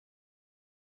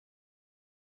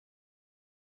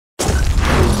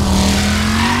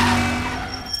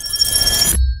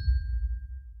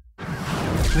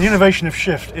The innovation of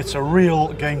Shift, it's a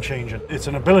real game changer. It's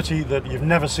an ability that you've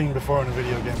never seen before in a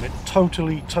video game. It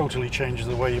totally changes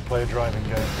the way you play a driving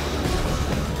game.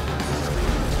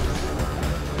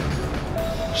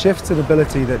 Shift's an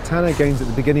ability that Tanner gains at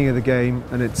the beginning of the game,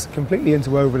 and it's completely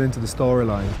interwoven into the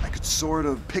storyline. I could sort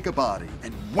of pick a body,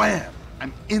 and wham!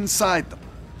 I'm inside them.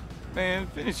 Man,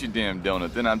 finish your damn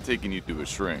donut, then I'm taking you to a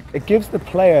shrink. It gives the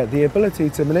player the ability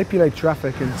to manipulate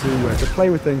traffic and to play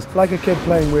with things like a kid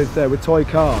playing with toy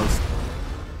cars.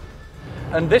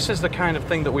 And this is the kind of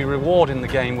thing that we reward in the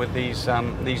game with these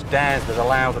dares that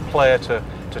allow the player to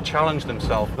challenge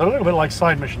themselves. They're a little bit like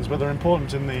side missions, but they're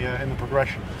important in the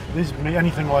progression. These can be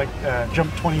anything like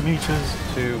jump 20 meters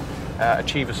to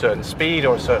achieve a certain speed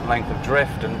or a certain length of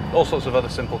drift, and all sorts of other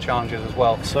simple challenges as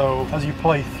well. So as you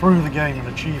play through the game and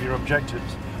achieve your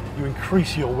objectives, you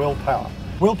increase your willpower.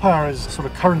 Willpower is sort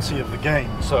of currency of the game,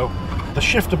 so the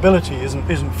shift ability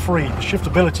isn't free. The shift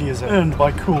ability is earned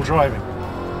by cool driving.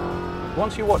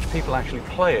 Once you watch people actually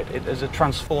play it, it is a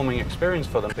transforming experience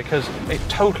for them because it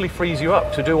totally frees you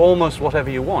up to do almost whatever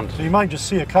you want. So you might just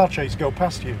see a car chase go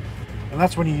past you, and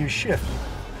that's when you use Shift.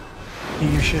 You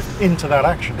use Shift into that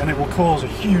action, and it will cause a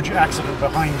huge accident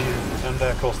behind you, and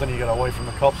of course then you get away from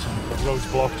the cops and the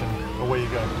road's blocked and away you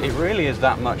go. It really is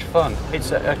that much fun.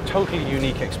 It's a totally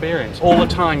unique experience. All the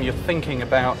time you're thinking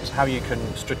about how you can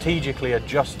strategically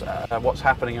adjust what's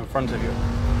happening in front of you.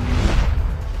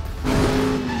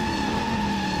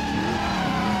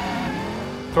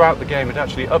 Throughout the game it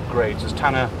actually upgrades as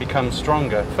Tanner becomes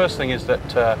stronger. First thing is that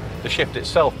the Shift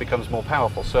itself becomes more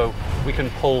powerful, so we can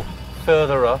pull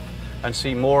further up and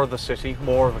see more of the city,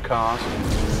 more of the cars.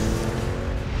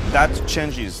 That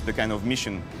changes the kind of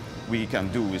mission we can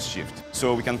do with Shift.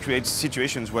 So we can create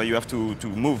situations where you have to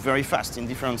move very fast in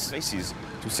different spaces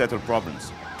to settle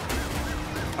problems.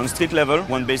 On street level,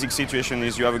 one basic situation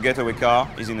is you have a getaway car,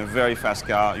 he's in a very fast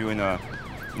car, you're in a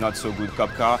not so good cop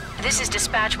car. This is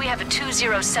dispatch. We have a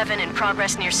 207 in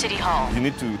progress near City Hall. You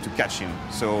need to catch him.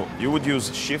 So you would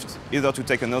use Shift either to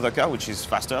take another car, which is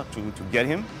faster, to get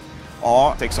him,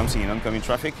 or take something in oncoming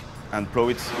traffic and plow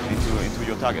it into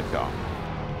your target car.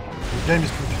 The game is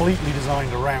completely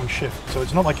designed around Shift, so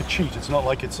it's not like a cheat, it's not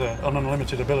like it's an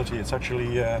unlimited ability, it's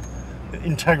actually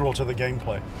integral to the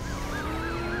gameplay.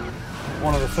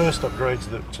 One of the first upgrades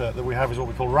that we have is what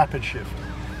we call Rapid Shift.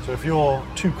 So if you're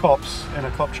two cops in a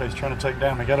cop chase trying to take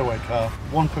down a getaway car,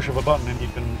 one push of a button and you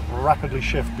can rapidly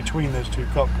shift between those two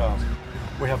cop cars.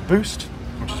 We have Boost,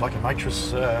 which is like a nitrous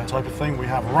type of thing. We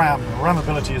have Ram. Ram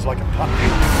ability is like a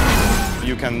punch.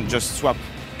 You can just swap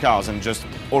cars and just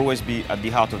always be at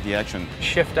the heart of the action.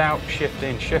 Shift out, shift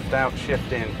in, shift out,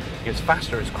 shift in. It's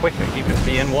faster, it's quicker. You can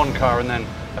be in one car and then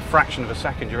a fraction of a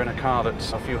second you're in a car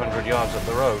that's a few hundred yards up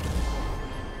the road.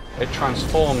 It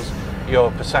transforms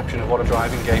your perception of what a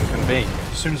driving game can be.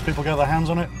 As soon as people get their hands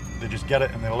on it, they just get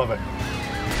it and they love it.